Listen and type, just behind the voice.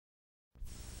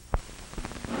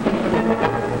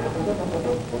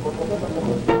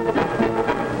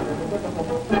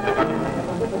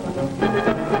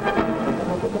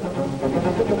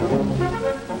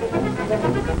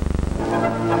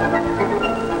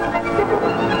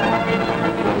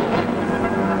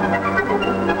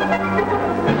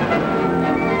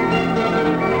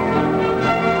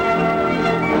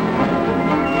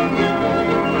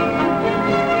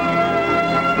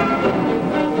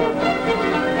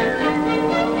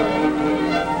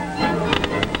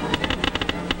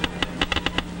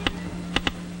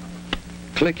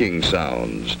clicking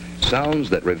sounds, sounds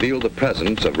that reveal the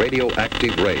presence of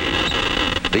radioactive rays.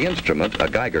 The instrument, a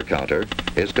Geiger counter,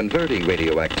 is converting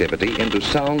radioactivity into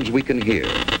sounds we can hear.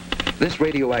 This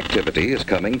radioactivity is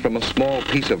coming from a small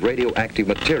piece of radioactive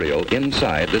material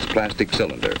inside this plastic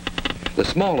cylinder. The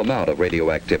small amount of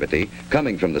radioactivity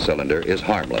coming from the cylinder is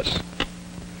harmless.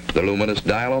 The luminous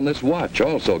dial on this watch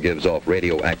also gives off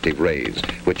radioactive rays,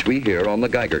 which we hear on the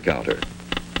Geiger counter.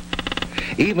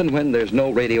 Even when there's no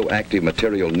radioactive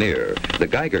material near, the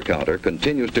Geiger counter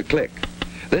continues to click.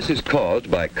 This is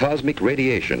caused by cosmic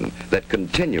radiation that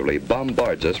continually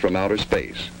bombards us from outer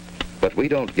space. But we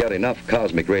don't get enough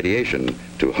cosmic radiation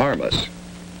to harm us.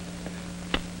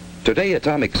 Today,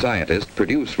 atomic scientists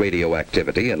produce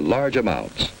radioactivity in large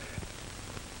amounts.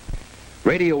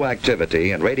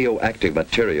 Radioactivity and radioactive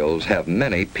materials have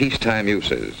many peacetime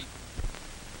uses.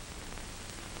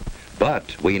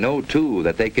 But we know, too,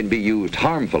 that they can be used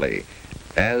harmfully,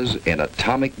 as in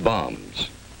atomic bombs.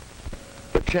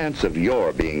 The chance of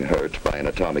your being hurt by an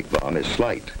atomic bomb is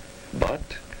slight. But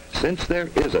since there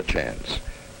is a chance,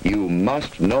 you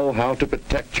must know how to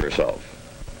protect yourself.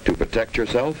 To protect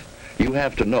yourself, you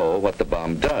have to know what the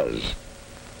bomb does.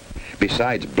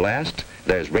 Besides blast,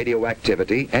 there's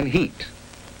radioactivity and heat.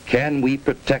 Can we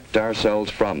protect ourselves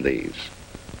from these?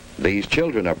 These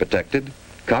children are protected.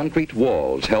 Concrete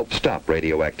walls help stop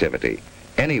radioactivity.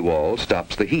 Any wall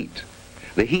stops the heat.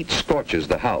 The heat scorches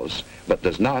the house, but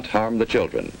does not harm the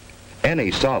children. Any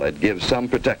solid gives some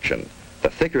protection. The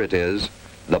thicker it is,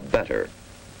 the better.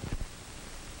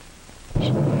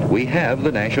 We have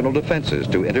the national defenses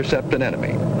to intercept an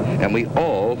enemy, and we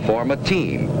all form a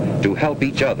team to help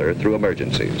each other through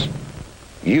emergencies.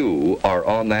 You are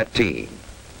on that team.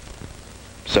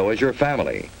 So is your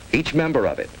family, each member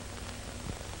of it.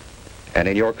 And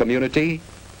in your community,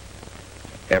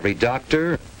 every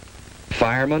doctor,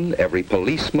 fireman, every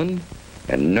policeman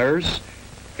and nurse,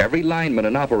 every lineman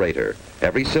and operator,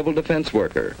 every civil defense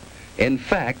worker, in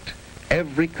fact,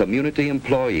 every community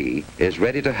employee is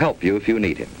ready to help you if you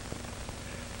need him.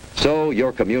 So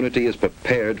your community is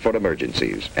prepared for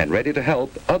emergencies and ready to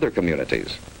help other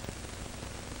communities.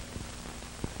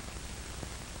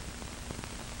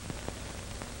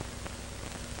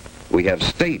 We have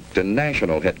state and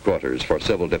national headquarters for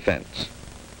civil defense.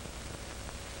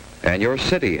 And your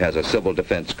city has a civil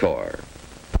defense corps.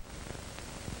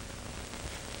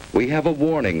 We have a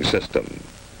warning system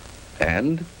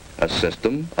and a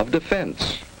system of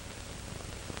defense.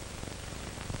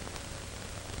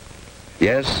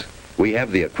 Yes, we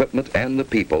have the equipment and the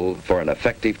people for an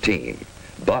effective team.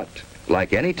 But,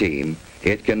 like any team,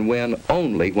 it can win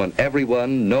only when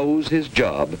everyone knows his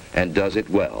job and does it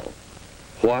well.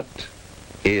 What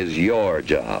is your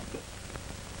job?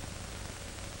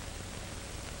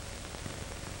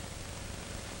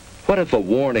 What if a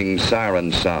warning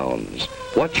siren sounds?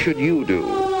 What should you do?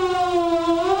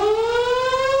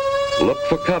 Look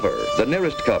for cover, the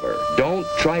nearest cover. Don't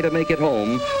try to make it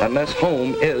home unless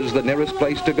home is the nearest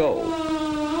place to go.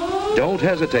 Don't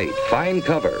hesitate. Find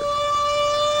cover.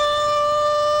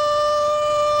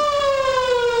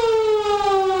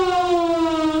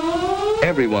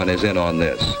 Everyone is in on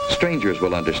this. Strangers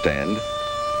will understand.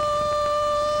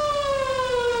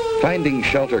 Finding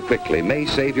shelter quickly may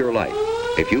save your life.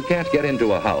 If you can't get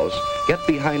into a house, get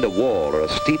behind a wall or a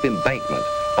steep embankment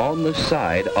on the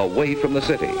side away from the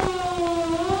city.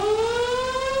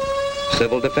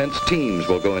 Civil defense teams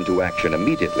will go into action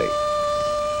immediately.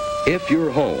 If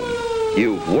you're home,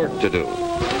 you've work to do.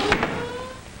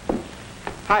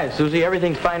 Hi, Susie.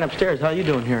 Everything's fine upstairs. How you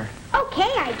doing here?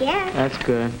 Okay, I guess. That's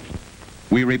good.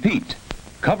 We repeat,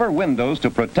 cover windows to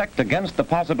protect against the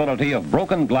possibility of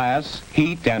broken glass,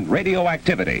 heat, and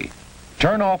radioactivity.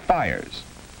 Turn off fires.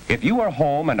 If you are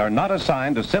home and are not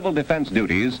assigned to civil defense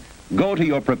duties, go to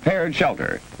your prepared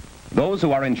shelter. Those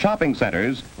who are in shopping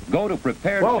centers, go to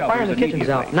prepared Well, shelters fire in the kitchen's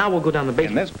immediately. out. Now we'll go down the In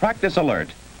basement. this practice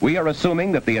alert, we are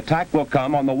assuming that the attack will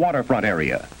come on the waterfront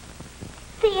area.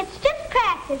 See, it's just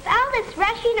practice. All this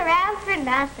rushing around for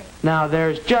nothing. Now,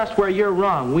 there's just where you're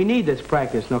wrong. We need this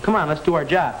practice. Now, come on, let's do our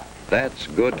job. That's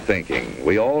good thinking.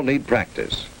 We all need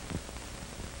practice.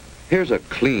 Here's a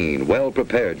clean,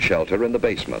 well-prepared shelter in the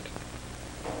basement.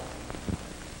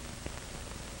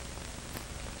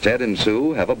 Ted and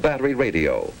Sue have a battery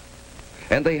radio,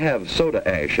 and they have soda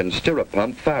ash and stirrup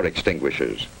pump fire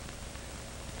extinguishers.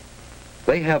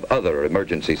 They have other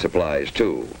emergency supplies,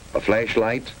 too. A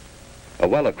flashlight, a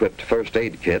well-equipped first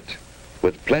aid kit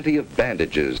with plenty of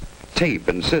bandages, tape,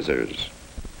 and scissors.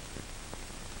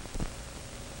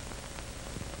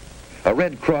 A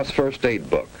Red Cross first aid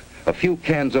book, a few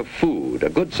cans of food, a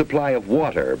good supply of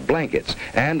water, blankets,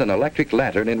 and an electric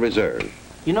lantern in reserve.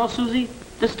 You know, Susie,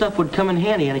 This stuff would come in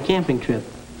handy on a camping trip.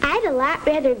 I'd a lot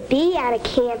rather be on a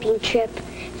camping trip.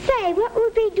 Say, what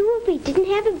would we do if we didn't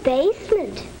have a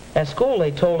basement? At school, they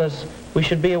told us we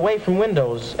should be away from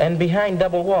windows and behind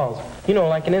double walls. You know,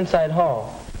 like an inside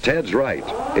hall. Ted's right.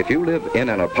 If you live in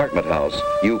an apartment house,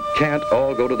 you can't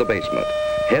all go to the basement.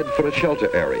 Head for a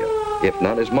shelter area. If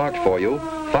none is marked for you,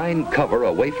 find cover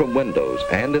away from windows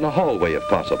and in a hallway if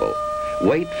possible.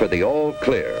 Wait for the all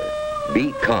clear.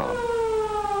 Be calm.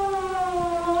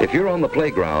 If you're on the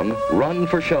playground, run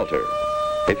for shelter.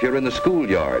 If you're in the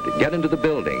schoolyard, get into the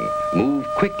building. Move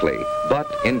quickly, but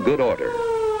in good order.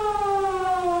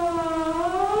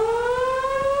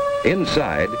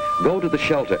 Inside, go to the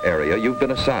shelter area you've been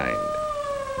assigned.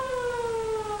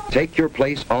 Take your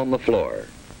place on the floor.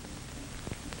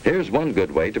 Here's one good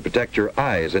way to protect your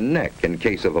eyes and neck in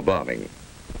case of a bombing.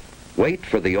 Wait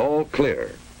for the all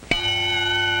clear.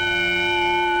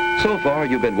 So far,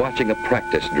 you've been watching a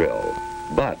practice drill.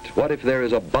 But what if there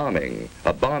is a bombing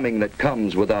that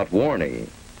comes without warning?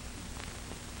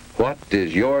 What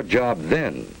is your job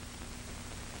then?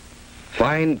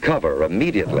 Find cover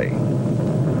immediately.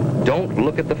 Don't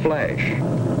look at the flash.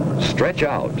 Stretch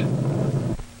out.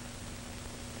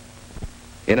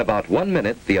 In about 1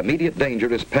 minute, the immediate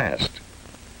danger is past.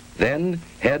 Then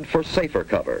head for safer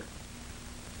cover.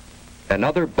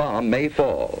 Another bomb may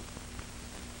fall.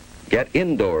 Get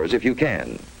indoors if you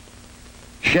can.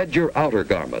 Shed your outer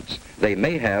garments. They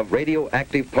may have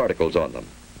radioactive particles on them.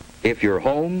 If you're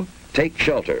home, take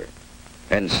shelter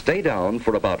and stay down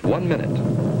for about 1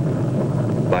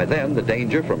 minute. By then, the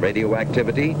danger from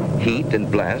radioactivity, heat,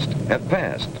 and blast have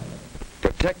passed.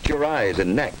 Protect your eyes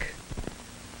and neck.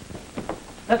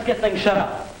 Let's get things shut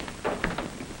up.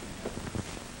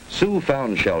 Sue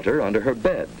found shelter under her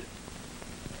bed.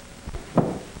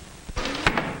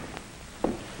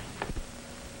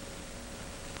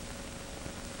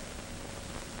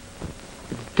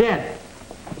 Dead.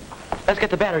 Let's get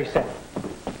the battery set.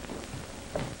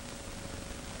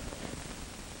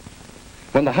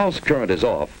 When the house current is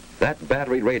off, that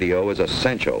battery radio is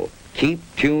essential. Keep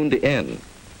tuned in.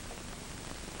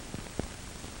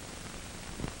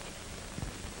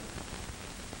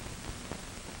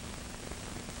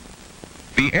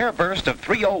 The airburst of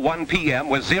 3:01 p.m.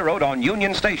 was zeroed on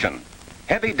Union Station.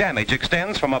 Heavy damage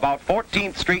extends from about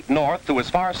 14th Street north to as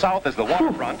far south as the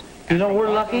waterfront. You know, we're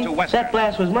lucky. That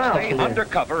blast was miles Stay from there. under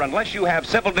cover unless you have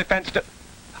civil defense to...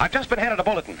 I've just been handed a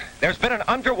bulletin. There's been an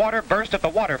underwater burst at the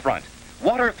waterfront.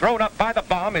 Water thrown up by the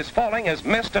bomb is falling as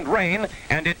mist and rain,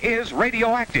 and it is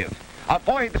radioactive.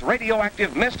 Avoid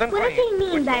radioactive mist and What rain. does he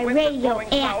mean which by the winds are blowing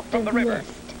south from the river.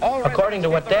 radioactive mist? All According to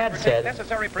what Dad said,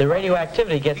 the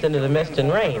radioactivity gets into the mist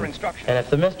and rain. And if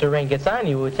the mist or rain gets on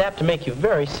you, it's apt to make you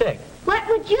very sick. What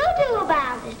would you do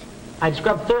about it? I'd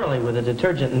scrub thoroughly with a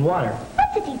detergent and water.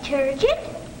 What's a detergent?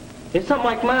 It's something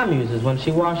like Mom uses when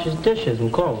she washes dishes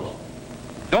and clothes.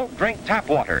 Don't drink tap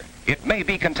water. It may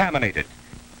be contaminated.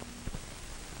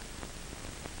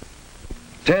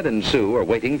 Ted and Sue are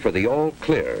waiting for the all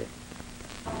clear.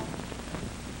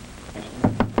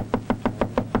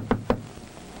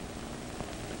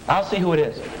 I'll see who it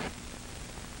is.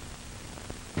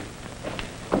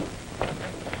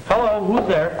 Hello, who's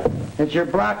there? It's your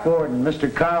block warden,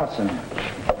 Mr. Carlson.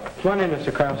 Come on in,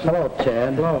 Mr. Carlson. Hello,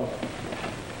 Ted. Hello.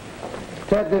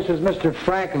 Ted, this is Mr.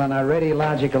 Franklin, our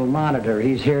radiological monitor.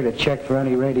 He's here to check for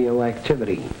any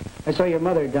radioactivity. I saw your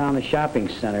mother down the shopping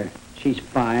center. She's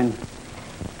fine.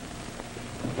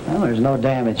 Well, there's no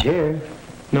damage here.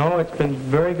 No, it's been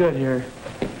very good here.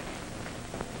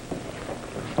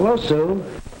 Hello, Sue.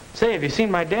 Say, have you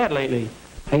seen my dad lately?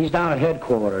 He's down at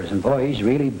headquarters, and boy, he's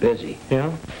really busy.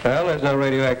 Yeah? Well, there's no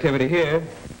radioactivity here.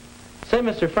 Say,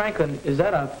 Mr. Franklin, is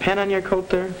that a pen on your coat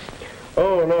there?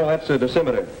 Oh, no, that's a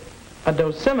dosimeter. A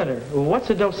dosimeter? Well, what's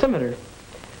a dosimeter?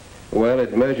 Well,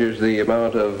 it measures the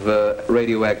amount of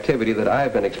radioactivity that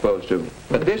I've been exposed to.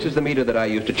 But this is the meter that I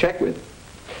use to check with.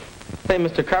 Say,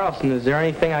 Mr. Carlson, is there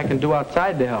anything I can do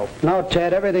outside to help? No,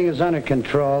 Ted, everything is under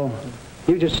control.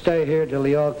 You just stay here till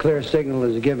the all-clear signal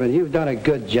is given. You've done a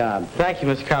good job. Thank you,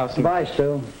 Mr. Carlson. Bye,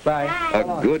 Sue. Bye.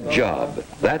 A good job.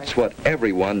 That's what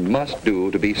everyone must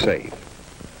do to be safe.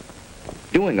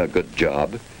 Doing a good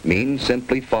job means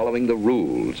simply following the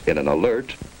rules in an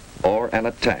alert or an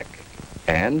attack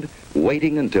and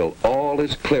waiting until all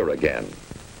is clear again.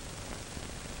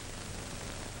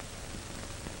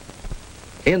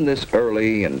 In this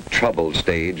early and troubled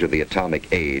stage of the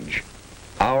atomic age,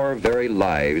 our very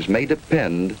lives may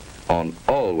depend on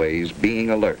always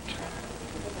being alert.